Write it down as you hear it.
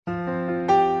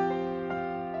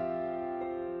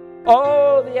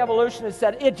Oh, the evolutionist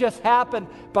said it just happened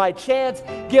by chance.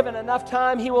 Given enough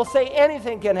time, he will say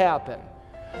anything can happen.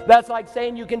 That's like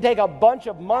saying you can take a bunch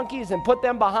of monkeys and put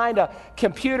them behind a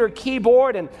computer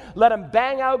keyboard and let them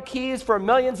bang out keys for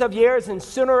millions of years, and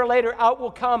sooner or later out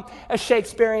will come a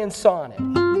Shakespearean sonnet.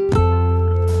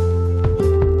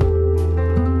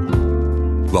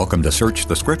 Welcome to Search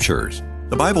the Scriptures,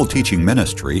 the Bible teaching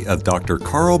ministry of Dr.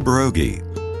 Carl Broggi.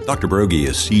 Dr. Broggi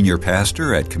is senior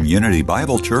pastor at Community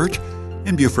Bible Church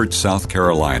in Beaufort, South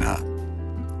Carolina.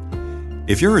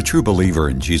 If you're a true believer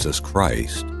in Jesus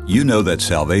Christ, you know that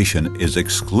salvation is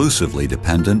exclusively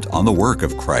dependent on the work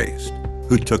of Christ,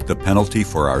 who took the penalty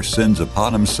for our sins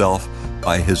upon himself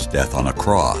by his death on a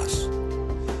cross.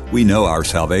 We know our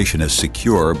salvation is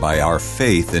secure by our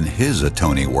faith in his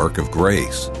atoning work of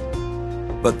grace.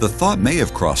 But the thought may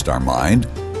have crossed our mind,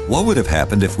 what would have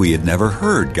happened if we had never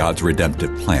heard God's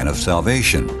redemptive plan of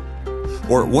salvation?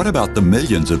 Or what about the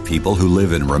millions of people who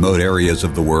live in remote areas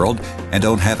of the world and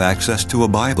don't have access to a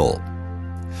Bible?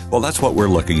 Well, that's what we're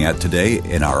looking at today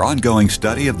in our ongoing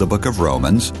study of the book of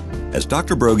Romans, as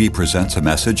Dr. Broggi presents a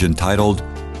message entitled,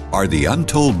 Are the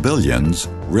Untold Billions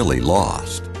Really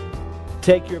Lost?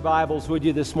 Take your Bibles, would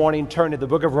you, this morning, turn to the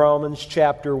book of Romans,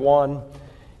 chapter 1.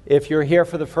 If you're here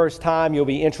for the first time, you'll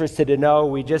be interested to know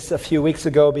we just a few weeks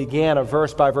ago began a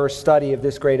verse-by-verse study of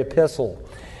this great epistle.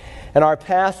 And our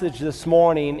passage this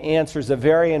morning answers a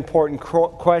very important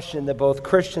question that both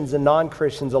Christians and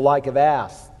non-Christians alike have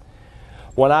asked.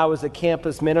 When I was a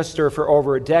campus minister for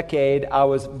over a decade, I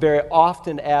was very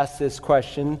often asked this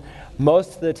question,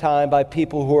 most of the time by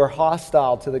people who are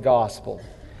hostile to the gospel.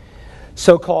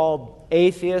 So-called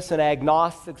atheists and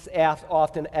agnostics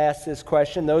often ask this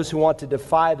question, those who want to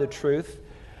defy the truth,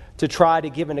 to try to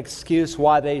give an excuse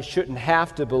why they shouldn't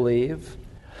have to believe.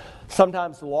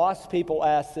 Sometimes lost people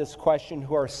ask this question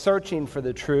who are searching for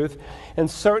the truth, and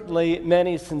certainly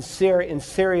many sincere and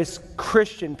serious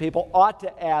Christian people ought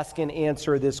to ask and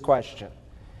answer this question.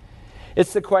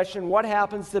 It's the question, what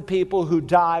happens to people who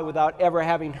die without ever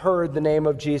having heard the name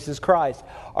of Jesus Christ?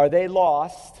 Are they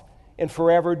lost and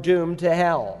forever doomed to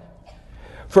hell?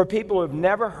 For people who have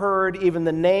never heard even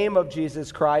the name of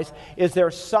Jesus Christ, is there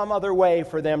some other way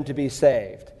for them to be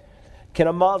saved? Can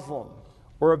a Muslim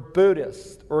or a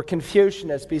Buddhist or a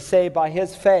Confucianist be saved by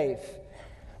his faith,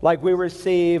 like we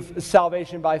receive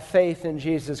salvation by faith in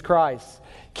Jesus Christ?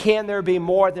 Can there be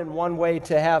more than one way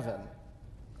to heaven?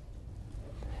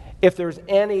 If there's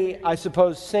any, I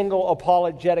suppose, single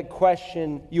apologetic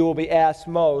question you will be asked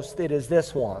most, it is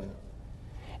this one.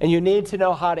 And you need to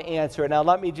know how to answer it. Now,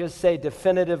 let me just say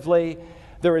definitively,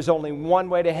 there is only one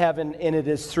way to heaven, and it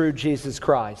is through Jesus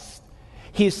Christ.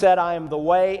 He said, I am the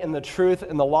way and the truth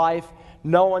and the life.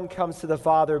 No one comes to the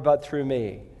Father but through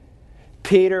me.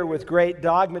 Peter, with great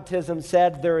dogmatism,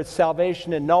 said, there is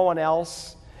salvation in no one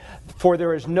else, for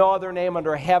there is no other name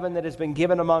under heaven that has been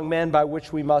given among men by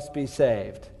which we must be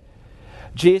saved.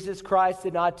 Jesus Christ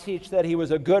did not teach that he was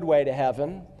a good way to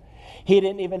heaven. He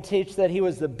didn't even teach that he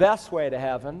was the best way to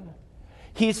heaven.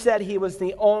 He said he was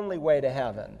the only way to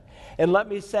heaven. And let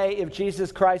me say, if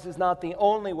Jesus Christ is not the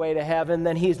only way to heaven,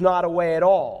 then he's not a way at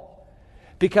all.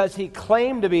 Because he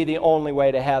claimed to be the only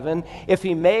way to heaven. If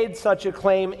he made such a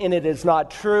claim and it is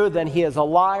not true, then he is a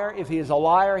liar. If he is a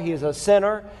liar, he is a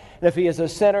sinner. And if he is a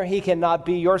sinner, he cannot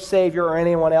be your Savior or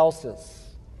anyone else's.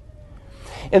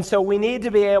 And so we need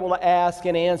to be able to ask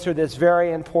and answer this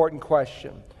very important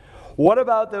question. What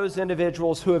about those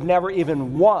individuals who have never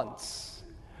even once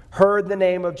heard the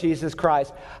name of Jesus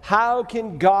Christ? How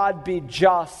can God be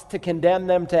just to condemn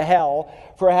them to hell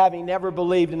for having never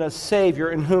believed in a Savior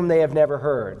in whom they have never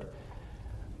heard?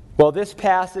 Well, this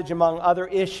passage, among other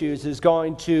issues, is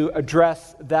going to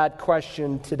address that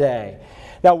question today.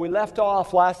 Now, we left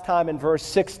off last time in verse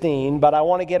 16, but I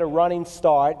want to get a running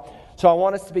start. So I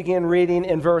want us to begin reading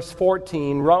in verse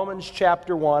 14, Romans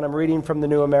chapter 1. I'm reading from the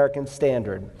New American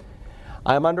Standard.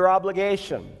 I am under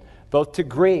obligation, both to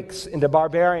Greeks and to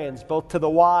barbarians, both to the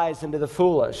wise and to the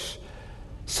foolish.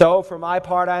 So, for my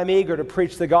part, I am eager to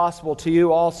preach the gospel to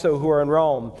you also who are in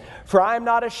Rome. For I am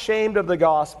not ashamed of the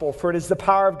gospel, for it is the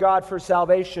power of God for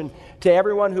salvation to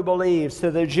everyone who believes, to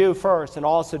the Jew first and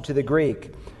also to the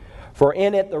Greek. For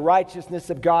in it the righteousness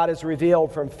of God is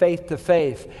revealed from faith to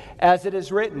faith, as it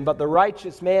is written, but the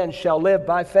righteous man shall live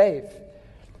by faith.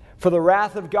 For the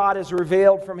wrath of God is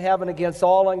revealed from heaven against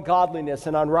all ungodliness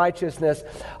and unrighteousness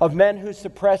of men who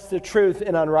suppress the truth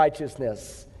in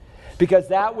unrighteousness, because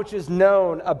that which is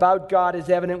known about God is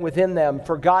evident within them,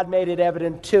 for God made it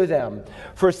evident to them.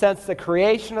 For since the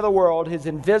creation of the world, his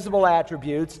invisible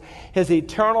attributes, his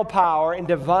eternal power and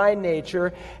divine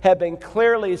nature have been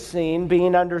clearly seen,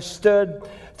 being understood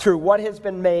through what has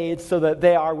been made, so that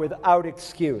they are without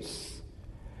excuse.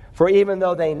 For even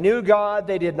though they knew God,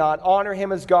 they did not honor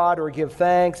him as God or give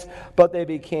thanks, but they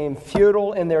became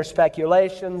futile in their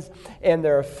speculations, and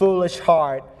their foolish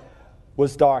heart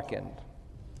was darkened.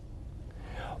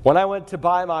 When I went to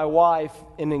buy my wife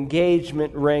an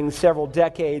engagement ring several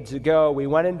decades ago, we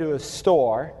went into a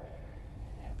store,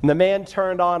 and the man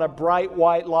turned on a bright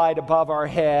white light above our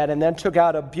head and then took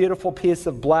out a beautiful piece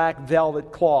of black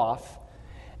velvet cloth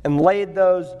and laid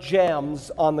those gems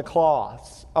on the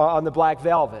cloth, on the black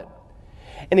velvet.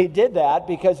 And he did that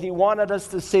because he wanted us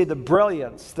to see the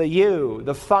brilliance, the hue,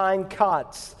 the fine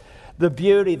cuts, the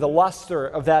beauty, the luster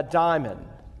of that diamond.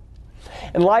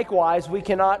 And likewise, we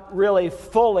cannot really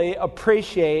fully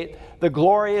appreciate the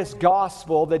glorious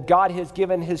gospel that God has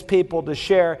given his people to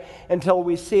share until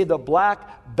we see the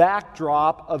black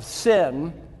backdrop of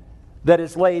sin that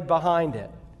is laid behind it.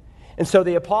 And so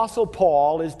the Apostle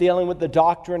Paul is dealing with the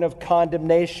doctrine of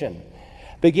condemnation.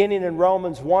 Beginning in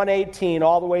Romans 1:18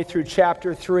 all the way through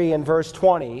chapter 3 and verse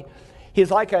 20, he's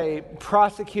like a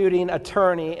prosecuting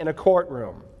attorney in a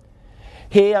courtroom.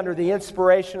 He, under the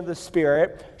inspiration of the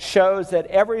Spirit, shows that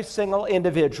every single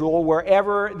individual,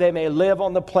 wherever they may live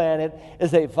on the planet,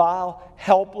 is a vile,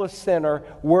 helpless sinner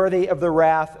worthy of the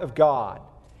wrath of God.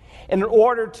 And in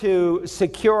order to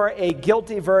secure a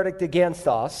guilty verdict against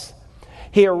us,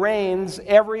 he arraigns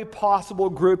every possible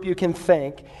group you can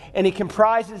think, and he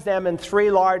comprises them in three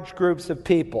large groups of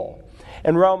people.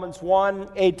 In Romans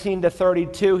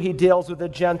 1:18-32, he deals with the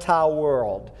Gentile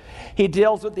world. He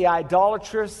deals with the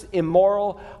idolatrous,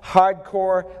 immoral,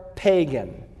 hardcore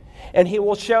pagan. And he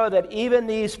will show that even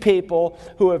these people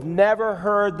who have never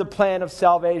heard the plan of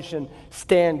salvation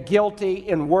stand guilty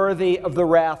and worthy of the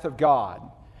wrath of God.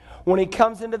 When he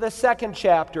comes into the second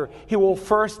chapter, he will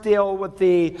first deal with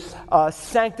the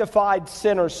sanctified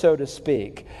sinner, so to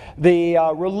speak, the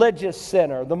religious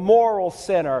sinner, the moral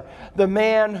sinner, the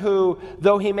man who,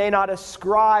 though he may not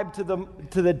ascribe to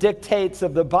the dictates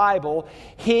of the Bible,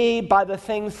 he, by the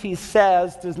things he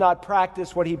says, does not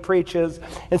practice what he preaches,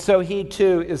 and so he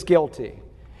too is guilty.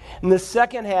 In the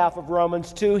second half of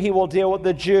Romans 2, he will deal with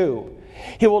the Jew.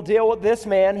 He will deal with this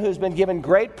man who's been given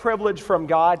great privilege from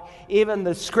God, even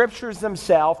the Scriptures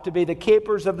themselves, to be the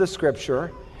keepers of the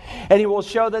Scripture. And he will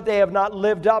show that they have not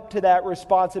lived up to that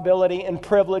responsibility and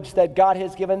privilege that God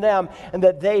has given them, and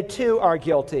that they too are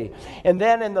guilty. And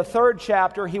then in the third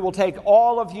chapter, he will take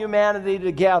all of humanity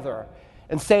together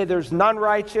and say there's none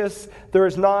righteous, there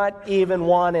is not even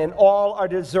one, and all are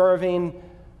deserving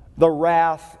the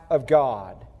wrath of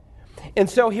God. And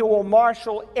so he will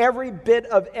marshal every bit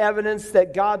of evidence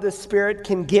that God the Spirit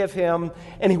can give him,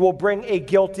 and he will bring a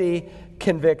guilty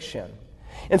conviction.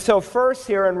 And so first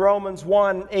here in Romans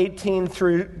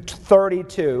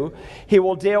 1:18-32, he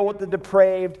will deal with the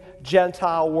depraved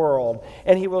Gentile world,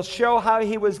 and he will show how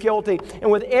he was guilty.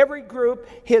 And with every group,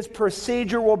 his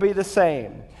procedure will be the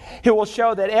same. He will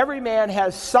show that every man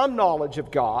has some knowledge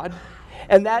of God,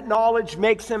 and that knowledge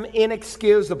makes him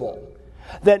inexcusable.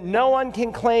 That no one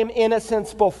can claim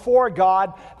innocence before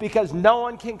God because no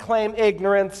one can claim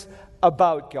ignorance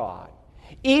about God.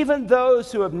 Even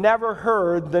those who have never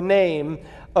heard the name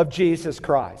of Jesus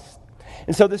Christ.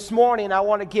 And so this morning I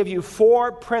want to give you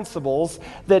 4 principles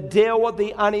that deal with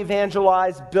the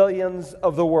unevangelized billions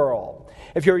of the world.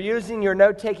 If you're using your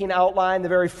note-taking outline, the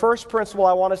very first principle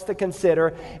I want us to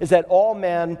consider is that all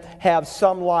men have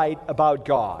some light about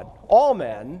God. All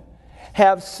men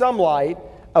have some light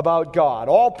about God.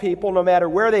 All people, no matter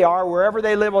where they are, wherever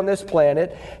they live on this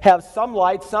planet, have some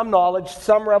light, some knowledge,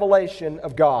 some revelation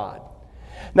of God.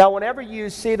 Now, whenever you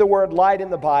see the word light in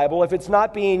the Bible, if it's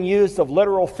not being used of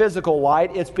literal physical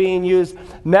light, it's being used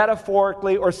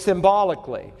metaphorically or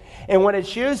symbolically. And when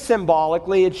it's used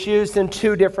symbolically, it's used in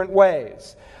 2 different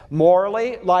ways.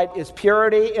 Morally, light is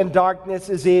purity and darkness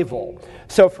is evil.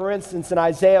 So, for instance, in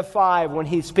Isaiah 5, when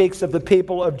he speaks of the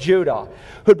people of Judah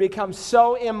who'd become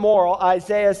so immoral,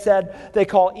 Isaiah said they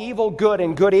call evil good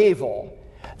and good evil.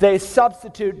 They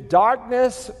substitute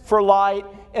darkness for light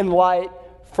and light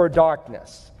for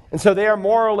darkness. And so they are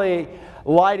morally,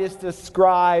 light is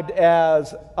described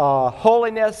as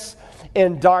holiness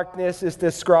and darkness is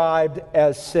described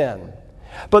as sin.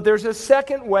 But there's a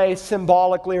second way,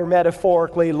 symbolically or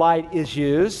metaphorically, light is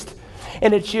used,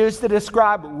 and it's used to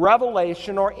describe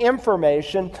revelation or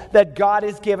information that God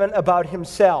has given about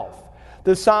himself.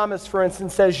 The psalmist, for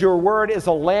instance, says, "Your word is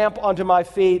a lamp unto my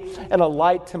feet and a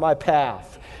light to my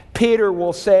path." Peter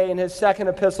will say in his second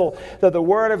epistle that the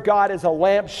word of God is a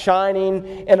lamp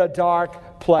shining in a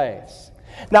dark place.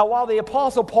 Now, while the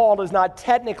Apostle Paul does not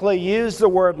technically use the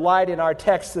word light in our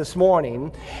text this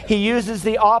morning, he uses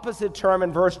the opposite term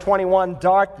in verse 21,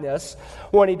 darkness,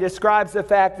 when he describes the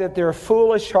fact that their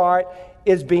foolish heart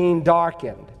is being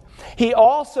darkened. He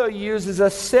also uses a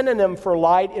synonym for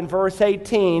light in verse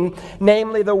 18,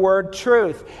 namely the word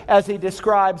truth, as he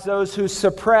describes those who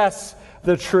suppress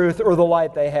the truth or the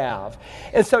light they have.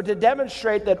 And so to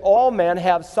demonstrate that all men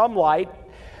have some light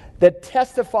that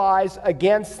testifies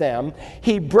against them,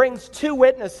 he brings two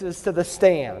witnesses to the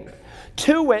stand.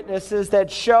 Two witnesses that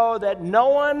show that no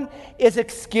one is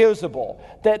excusable,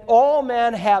 that all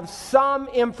men have some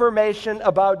information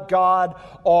about God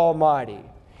Almighty.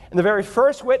 And the very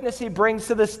first witness he brings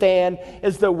to the stand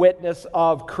is the witness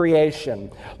of creation.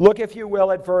 Look, if you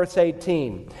will, at verse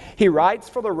 18. He writes,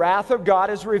 "For the wrath of God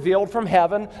is revealed from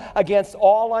heaven against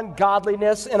all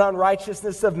ungodliness and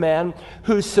unrighteousness of men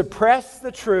who suppress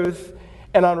the truth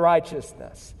and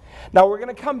unrighteousness." Now, we're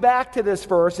going to come back to this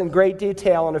verse in great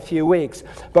detail in a few weeks.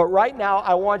 But right now,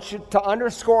 I want you to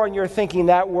underscore in your thinking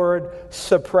that word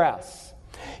suppress.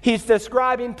 He's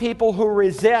describing people who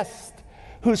resist,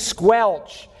 who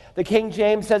squelch. The King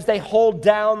James says they hold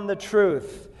down the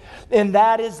truth. And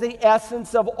that is the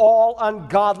essence of all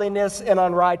ungodliness and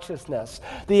unrighteousness.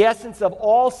 The essence of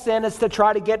all sin is to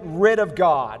try to get rid of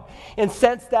God. And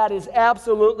since that is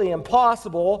absolutely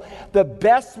impossible, the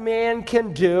best man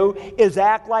can do is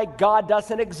act like God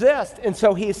doesn't exist. And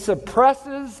so he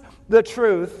suppresses the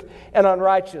truth and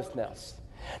unrighteousness.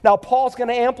 Now, Paul's going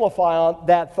to amplify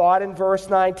that thought in verse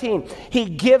 19. He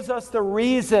gives us the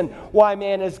reason why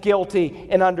man is guilty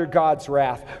and under God's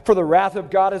wrath. "For the wrath of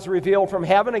God is revealed from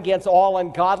heaven against all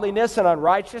ungodliness and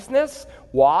unrighteousness."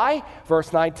 Why?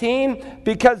 Verse 19,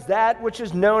 "Because that which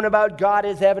is known about God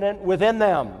is evident within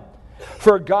them.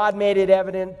 For God made it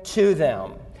evident to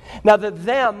them." Now, the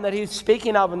them that he's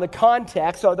speaking of in the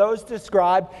context are those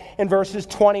described in verses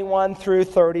 21 through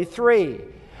 33.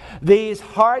 These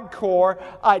hardcore,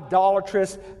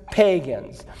 idolatrous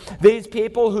pagans. These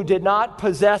people who did not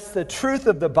possess the truth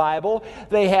of the Bible.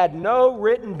 They had no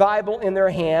written Bible in their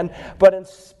hand. But in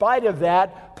spite of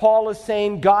that, Paul is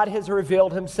saying God has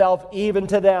revealed himself even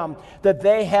to them, that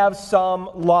they have some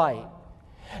light.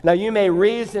 Now, you may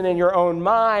reason in your own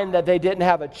mind that they didn't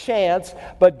have a chance,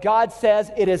 but God says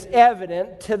it is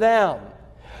evident to them.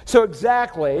 So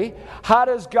exactly, how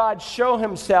does God show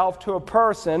himself to a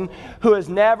person who has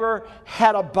never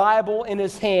had a Bible in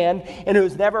his hand and who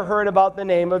has never heard about the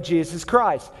name of Jesus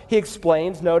Christ? He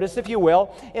explains, notice if you will,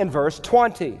 in verse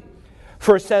 20.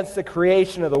 "For since the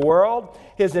creation of the world,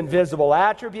 his invisible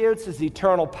attributes, his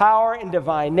eternal power and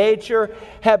divine nature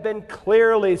have been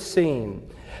clearly seen,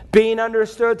 being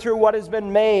understood through what has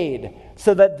been made,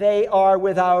 so that they are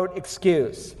without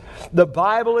excuse." The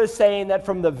Bible is saying that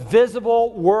from the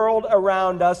visible world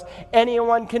around us,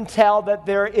 anyone can tell that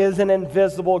there is an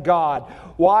invisible God.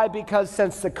 Why? Because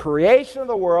since the creation of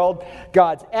the world,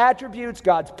 God's attributes,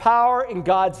 God's power, and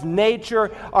God's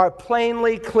nature are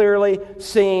plainly, clearly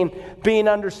seen, being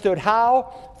understood. How?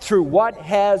 Through what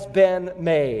has been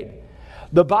made.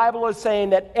 The Bible is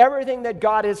saying that everything that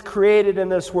God has created in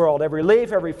this world, every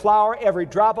leaf, every flower, every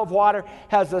drop of water,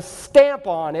 has a stamp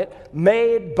on it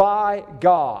made by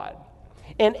God.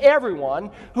 And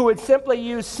everyone who would simply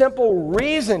use simple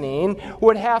reasoning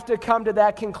would have to come to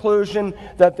that conclusion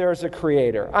that there's a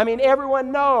creator. I mean,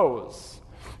 everyone knows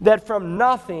that from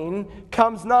nothing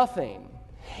comes nothing.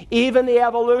 Even the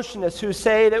evolutionists who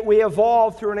say that we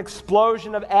evolved through an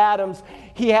explosion of atoms,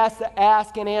 he has to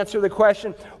ask and answer the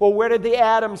question, well, where did the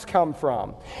atoms come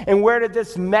from? And where did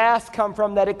this mass come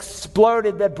from that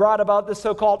exploded, that brought about the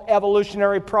so-called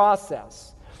evolutionary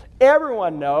process?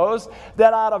 Everyone knows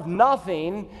that out of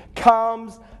nothing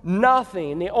comes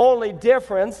nothing. The only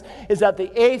difference is that the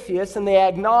atheist and the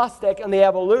agnostic and the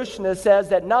evolutionist says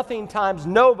that nothing times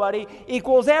nobody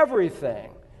equals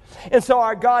everything. And so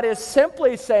our God is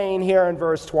simply saying here in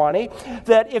verse 20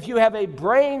 that if you have a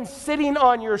brain sitting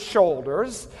on your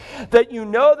shoulders, that you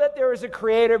know that there is a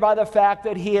creator by the fact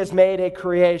that he has made a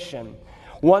creation.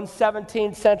 One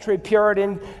 17th century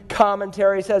Puritan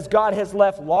commentary says God has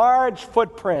left large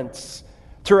footprints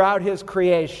throughout his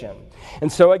creation.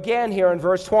 And so again here in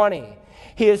verse 20,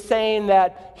 he is saying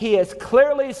that he is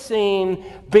clearly seen,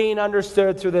 being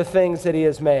understood through the things that he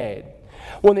has made.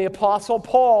 When the Apostle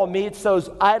Paul meets those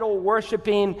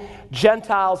idol-worshiping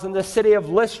Gentiles in the city of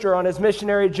Lystra on his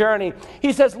missionary journey,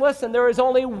 he says, listen, there is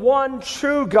only one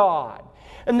true God.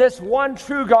 And this one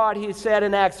true God, he said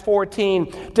in Acts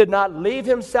 14, did not leave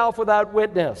himself without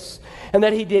witness, and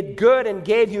that he did good and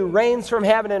gave you rains from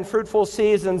heaven and fruitful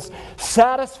seasons,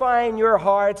 satisfying your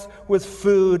hearts with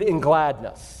food and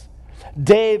gladness.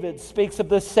 David speaks of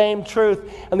the same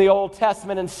truth in the Old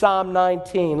Testament in Psalm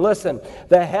 19. Listen,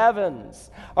 the heavens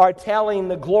are telling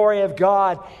the glory of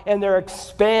God, and their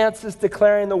expanse is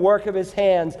declaring the work of his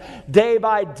hands. Day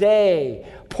by day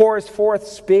pours forth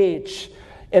speech,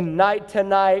 and night to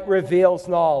night reveals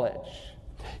knowledge.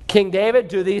 King David,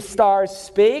 do these stars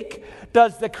speak?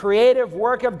 Does the creative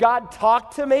work of God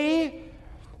talk to me?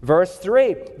 Verse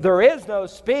 3, there is no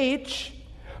speech,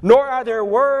 nor are there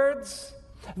words.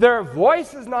 Their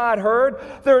voice is not heard.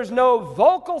 There is no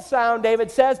vocal sound, David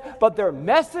says, but their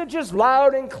message is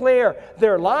loud and clear.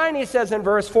 Their line, he says in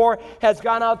verse 4, has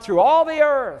gone out through all the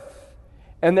earth,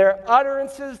 and their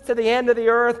utterances to the end of the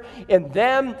earth. In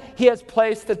them he has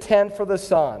placed a tent for the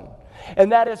sun.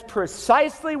 And that is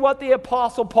precisely what the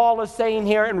Apostle Paul is saying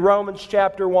here in Romans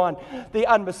chapter 1. The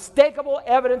unmistakable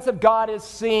evidence of God is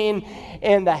seen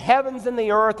in the heavens and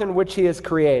the earth in which he has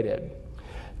created.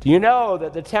 Do you know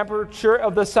that the temperature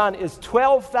of the sun is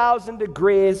 12,000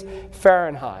 degrees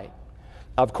Fahrenheit?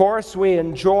 Of course, we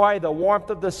enjoy the warmth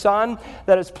of the sun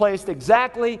that is placed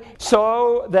exactly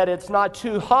so that it's not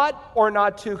too hot or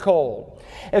not too cold.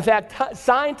 In fact,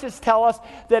 scientists tell us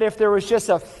that if there was just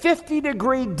a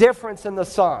 50-degree difference in the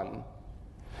sun,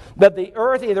 that the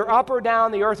earth, either up or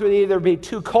down, the earth would either be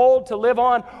too cold to live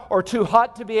on or too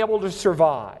hot to be able to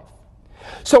survive.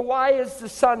 So why is the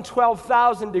sun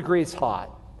 12,000 degrees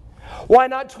hot? Why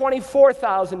not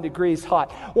 24,000 degrees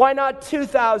hot? Why not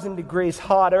 2,000 degrees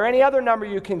hot, or any other number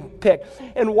you can pick?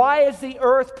 And why is the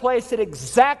earth placed at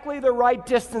exactly the right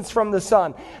distance from the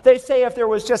sun? They say if there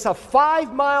was just a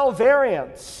 5-mile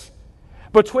variance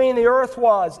between the earth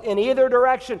was in either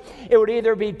direction, it would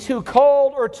either be too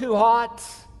cold or too hot.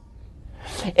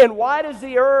 And why does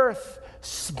the earth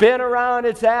spin around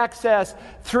its axis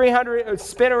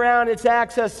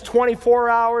 24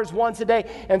 hours once a day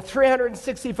and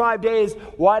 365 days?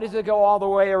 Why does it go all the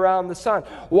way around the sun?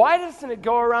 Why doesn't it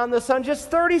go around the sun just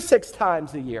 36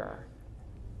 times a year?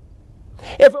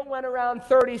 If it went around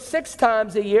 36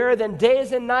 times a year, then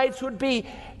days and nights would be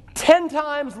 10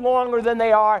 times longer than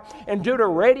they are, and due to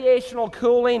radiational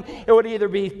cooling, it would either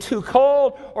be too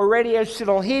cold, or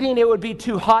radiational heating, it would be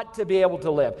too hot to be able to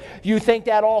live. You think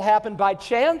that all happened by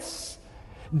chance?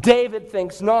 David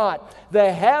thinks not.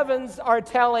 The heavens are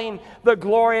telling the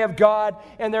glory of God,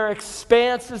 and their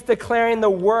expanse is declaring the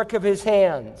work of his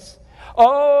hands.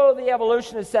 Oh, the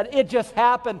evolutionist said it just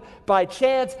happened by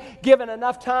chance. Given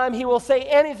enough time, he will say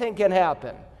anything can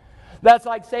happen. That's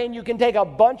like saying you can take a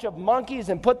bunch of monkeys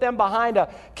and put them behind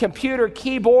a computer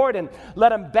keyboard and let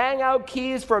them bang out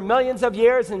keys for millions of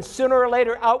years, and sooner or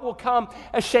later out will come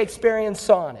a Shakespearean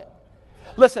sonnet.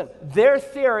 Listen, their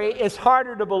theory is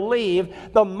harder to believe.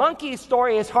 The monkey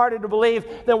story is harder to believe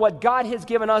than what God has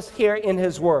given us here in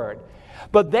his word.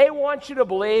 But they want you to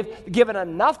believe, given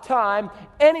enough time,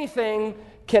 anything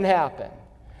can happen.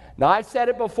 Now, I've said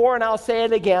it before and I'll say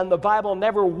it again. The Bible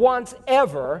never once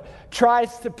ever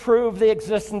tries to prove the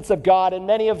existence of God, and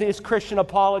many of these Christian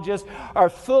apologists are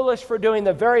foolish for doing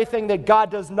the very thing that God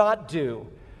does not do.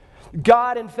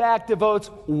 God, in fact,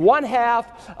 devotes 1/2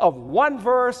 of one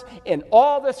verse in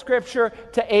all the Scripture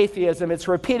to atheism. It's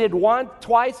repeated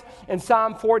twice in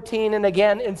Psalm 14 and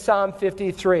again in Psalm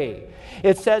 53.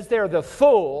 It says there, the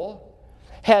fool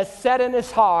has said in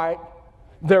his heart,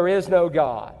 there is no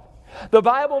God. The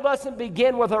Bible doesn't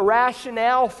begin with a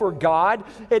rationale for God.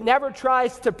 It never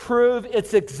tries to prove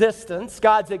its existence,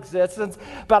 God's existence,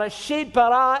 but Ashit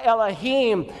bara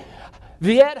Elohim,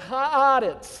 Viet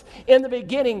ha'aretz. In the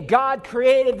beginning, God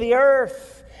created the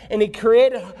earth, and he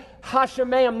created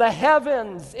Hashemayim, the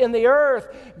heavens and the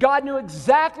earth. God knew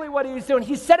exactly what he was doing.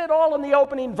 He said it all in the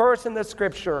opening verse in the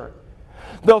Scripture.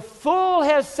 The fool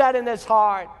has said in his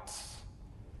heart,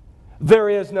 there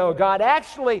is no God.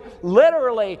 Actually,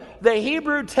 literally, the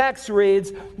Hebrew text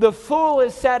reads, the fool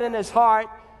has said in his heart,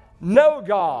 no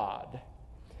God.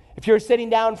 If you're sitting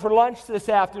down for lunch this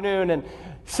afternoon and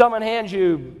someone hands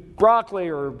you broccoli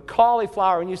or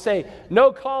cauliflower and you say,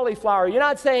 no cauliflower, you're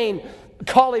not saying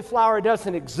cauliflower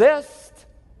doesn't exist.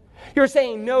 You're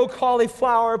saying, no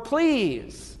cauliflower,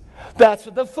 please. That's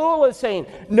what the fool is saying.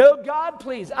 No God,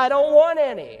 please. I don't want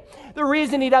any. The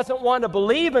reason he doesn't want to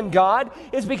believe in God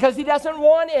is because he doesn't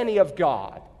want any of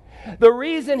God. The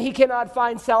reason he cannot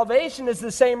find salvation is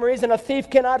the same reason a thief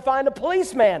cannot find a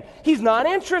policeman. He's not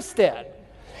interested.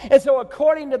 And so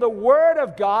according to the Word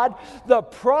of God, the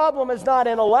problem is not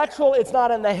intellectual, it's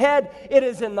not in the head, it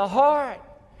is in the heart.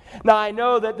 Now, I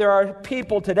know that there are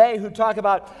people today who talk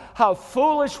about how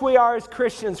foolish we are as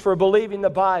Christians for believing the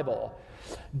Bible.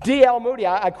 D.L. Moody,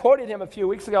 I quoted him a few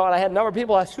weeks ago, and I had a number of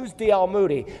people ask, who's D.L.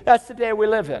 Moody? That's the day we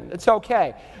live in. It's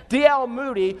okay. D.L.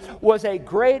 Moody was a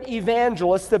great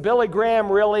evangelist, the Billy Graham,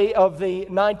 really, of the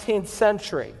 19th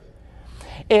century.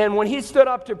 And when he stood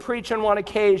up to preach on one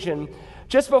occasion,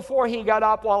 just before he got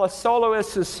up while a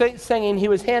soloist was singing, he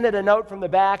was handed a note from the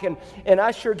back, and an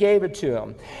usher gave it to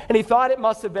him. And he thought it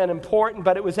must have been important,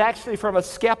 but it was actually from a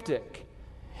skeptic.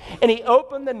 And he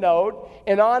opened the note,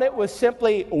 and on it was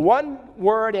simply one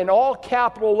word in all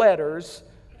capital letters,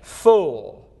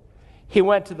 fool. He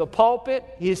went to the pulpit.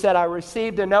 He said, I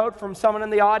received a note from someone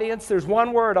in the audience. There's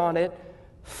one word on it,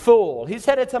 fool. He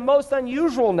said it's a most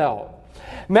unusual note.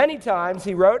 Many times,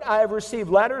 he wrote, I have received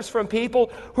letters from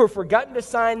people who have forgotten to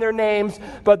sign their names,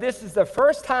 but this is the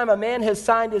first time a man has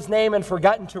signed his name and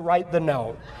forgotten to write the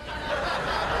note.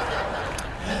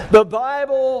 The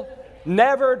Bible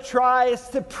never tries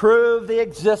to prove the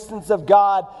existence of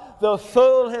God. The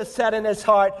fool has said in his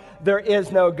heart, there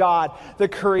is no God. The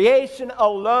creation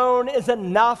alone is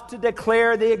enough to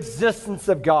declare the existence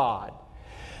of God.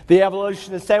 The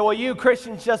evolutionists say, well, you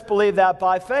Christians just believe that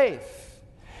by faith.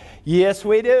 Yes,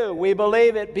 we do. We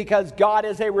believe it because God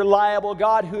is a reliable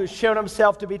God who has shown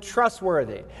himself to be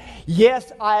trustworthy.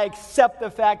 Yes, I accept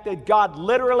the fact that God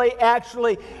literally,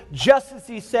 actually, just as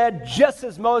he said, just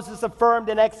as Moses affirmed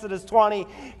in Exodus 20,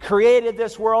 created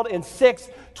this world in 6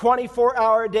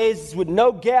 24-hour days with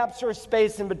no gaps or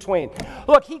space in between.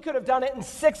 Look, he could have done it in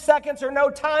 6 seconds or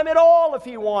no time at all if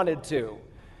he wanted to.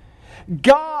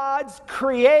 God's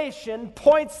creation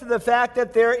points to the fact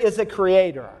that there is a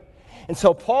creator. And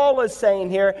so Paul is saying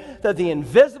here that the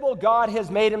invisible God has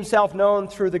made himself known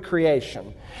through the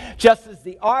creation. Just as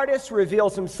the artist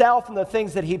reveals himself in the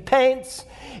things that he paints,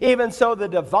 even so the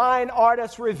divine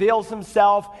artist reveals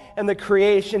himself in the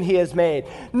creation he has made.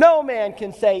 No man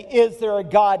can say, is there a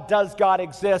God? Does God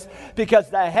exist? Because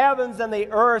the heavens and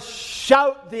the earth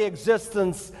shout the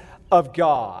existence of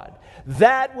God.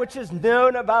 That which is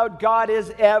known about God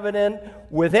is evident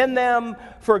within them,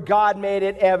 for God made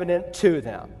it evident to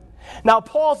them. Now,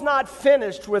 Paul's not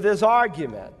finished with his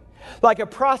argument. Like a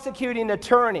prosecuting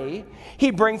attorney,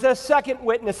 he brings a second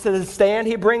witness to the stand.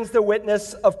 He brings the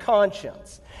witness of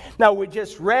conscience. Now, we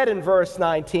just read in verse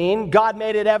 19, God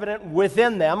made it evident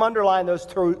within them. Underline those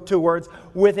two words,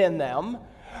 within them.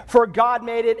 For God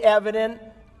made it evident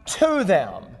to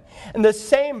them. In the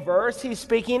same verse, he's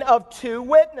speaking of two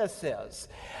witnesses.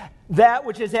 That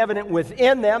which is evident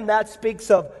within them, that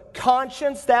speaks of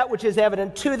conscience. That which is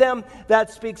evident to them,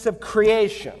 that speaks of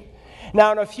creation.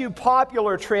 Now, in a few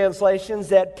popular translations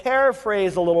that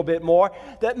paraphrase a little bit more,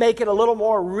 that make it a little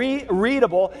more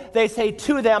readable, they say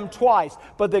to them twice.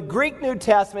 But the Greek New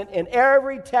Testament in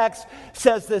every text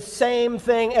says the same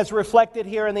thing as reflected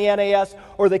here in the NAS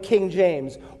or the King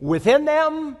James. Within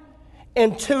them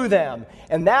and to them.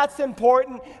 And that's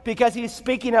important because he's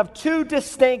speaking of two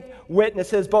distinct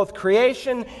witnesses, both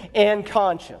creation and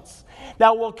conscience.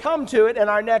 Now, we'll come to it in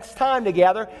our next time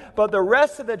together, but the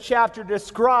rest of the chapter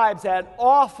describes that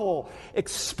awful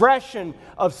expression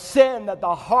of sin that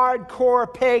the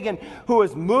hardcore pagan who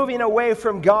is moving away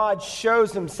from God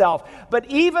shows himself. But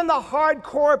even the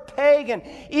hardcore pagan,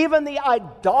 even the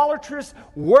idolatrous,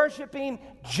 worshiping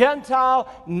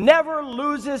Gentile never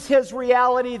loses his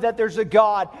reality that there's a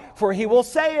God. For he will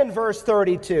say in verse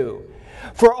 32,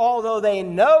 for although they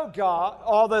know God,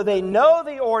 although they know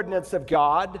the ordinance of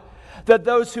God, that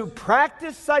those who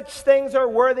practice such things are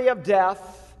worthy of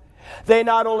death, they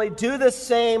not only do the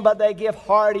same, but they give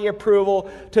hearty approval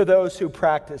to those who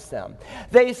practice them.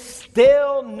 They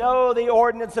still know the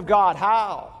ordinance of God.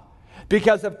 How?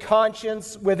 Because of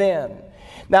conscience within.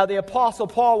 Now, the Apostle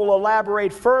Paul will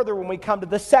elaborate further when we come to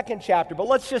the second chapter, but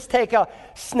let's just take a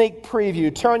sneak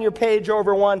preview. Turn your page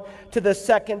over one to the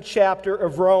second chapter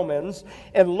of Romans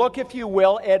and look, if you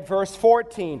will, at verse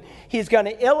 14. He's going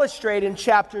to illustrate in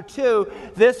chapter 2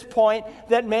 this point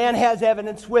that man has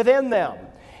evidence within them.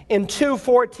 In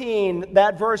 2:14,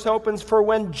 that verse opens for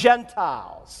when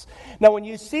Gentiles. Now, when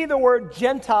you see the word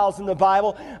Gentiles in the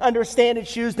Bible, understand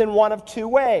it's used in one of two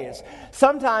ways.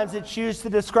 Sometimes it's used to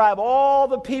describe all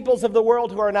the peoples of the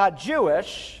world who are not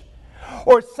Jewish,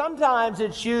 or sometimes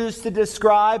it's used to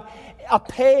describe a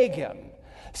pagan,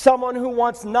 someone who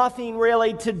wants nothing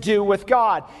really to do with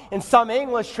God. In some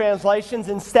English translations,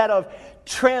 instead of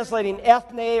translating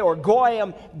ethne or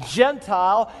goyim,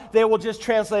 Gentile, they will just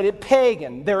translate it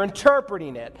pagan. They're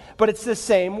interpreting it. But it's the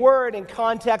same word, and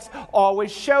context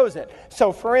always shows it.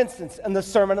 So, for instance, in the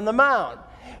Sermon on the Mount,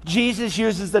 Jesus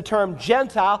uses the term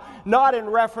Gentile not in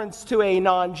reference to a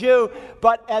non-Jew,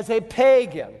 but as a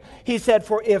pagan. He said,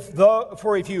 for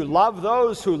if you love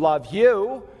those who love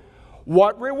you,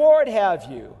 what reward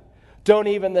have you? Don't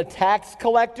even the tax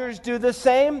collectors do the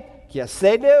same? Yes,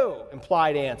 they do.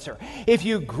 Implied answer. If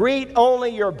you greet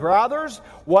only your brothers,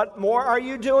 what more are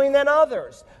you doing than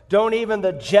others? Don't even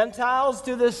the Gentiles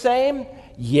do the same?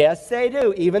 Yes, they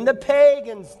do. Even the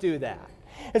pagans do that.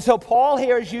 And so Paul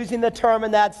here is using the term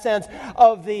in that sense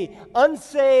of the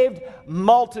unsaved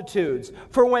multitudes.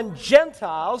 For when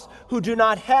Gentiles who do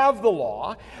not have the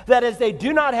law, that is, they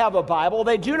do not have a Bible,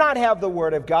 they do not have the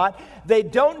Word of God, they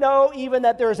don't know even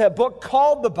that there's a book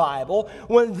called the Bible,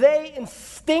 when they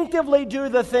instinctively do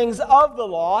the things of the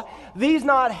law, these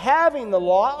not having the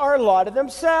law are law to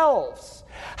themselves.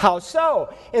 How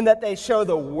so? In that they show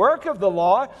the work of the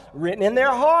law written in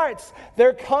their hearts,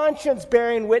 their conscience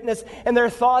bearing witness, and their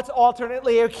thoughts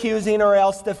alternately accusing or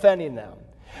else defending them.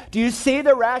 Do you see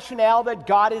the rationale that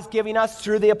God is giving us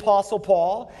through the Apostle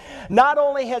Paul? Not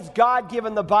only has God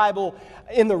given the Bible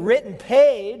in the written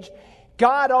page,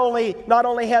 God not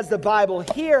only has the Bible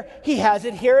here, He has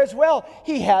it here as well.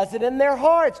 He has it in their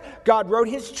hearts. God wrote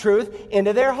His truth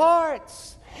into their hearts.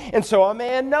 And so a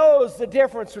man knows the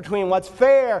difference between what's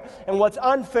fair and what's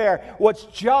unfair, what's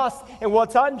just and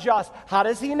what's unjust. How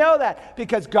does he know that?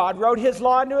 Because God wrote His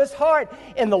law into his heart,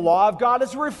 and the law of God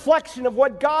is a reflection of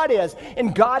what God is.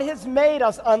 And God has made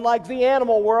us, unlike the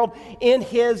animal world, in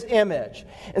His image.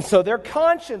 And so their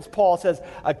conscience, Paul says,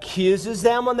 accuses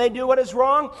them when they do what is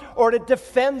wrong, or it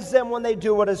defends them when they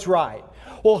do what is right.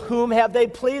 Well, whom have they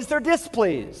pleased or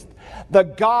displeased? The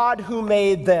God who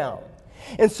made them.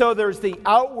 And so there's the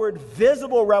outward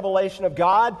visible revelation of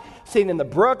God seen in the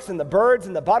brooks and the birds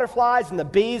and the butterflies and the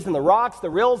bees and the rocks, the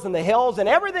rills and the hills and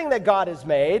everything that God has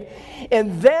made.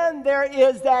 And then there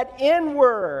is that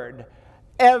inward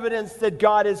evidence that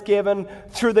God has given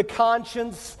through the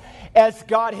conscience as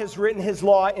God has written His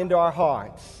law into our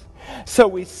hearts. So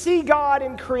we see God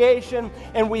in creation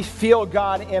and we feel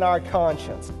God in our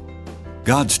conscience.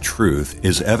 God's truth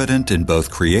is evident in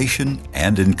both creation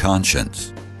and in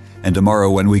conscience. And tomorrow,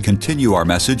 when we continue our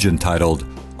message entitled,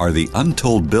 Are the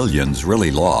Untold Billions Really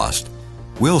Lost?,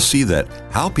 we'll see that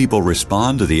how people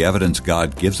respond to the evidence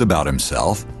God gives about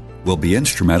Himself will be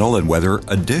instrumental in whether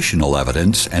additional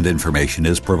evidence and information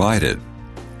is provided.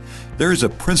 There is a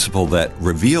principle that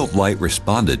revealed light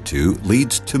responded to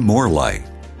leads to more light,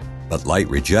 but light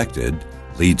rejected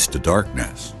leads to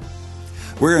darkness.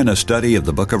 We're in a study of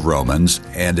the book of Romans,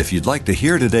 and if you'd like to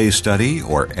hear today's study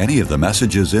or any of the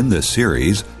messages in this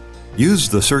series, use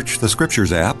the Search the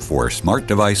Scriptures app for smart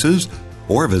devices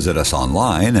or visit us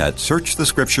online at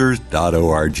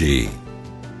searchthescriptures.org.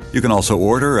 You can also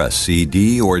order a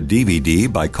CD or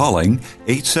DVD by calling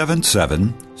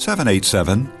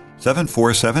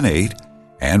 877-787-7478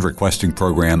 and requesting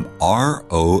program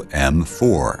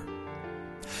ROM4.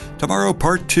 Tomorrow,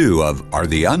 part 2 of Are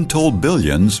the Untold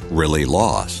Billions Really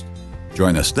Lost?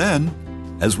 Join us then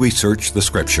as we search the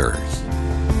Scriptures.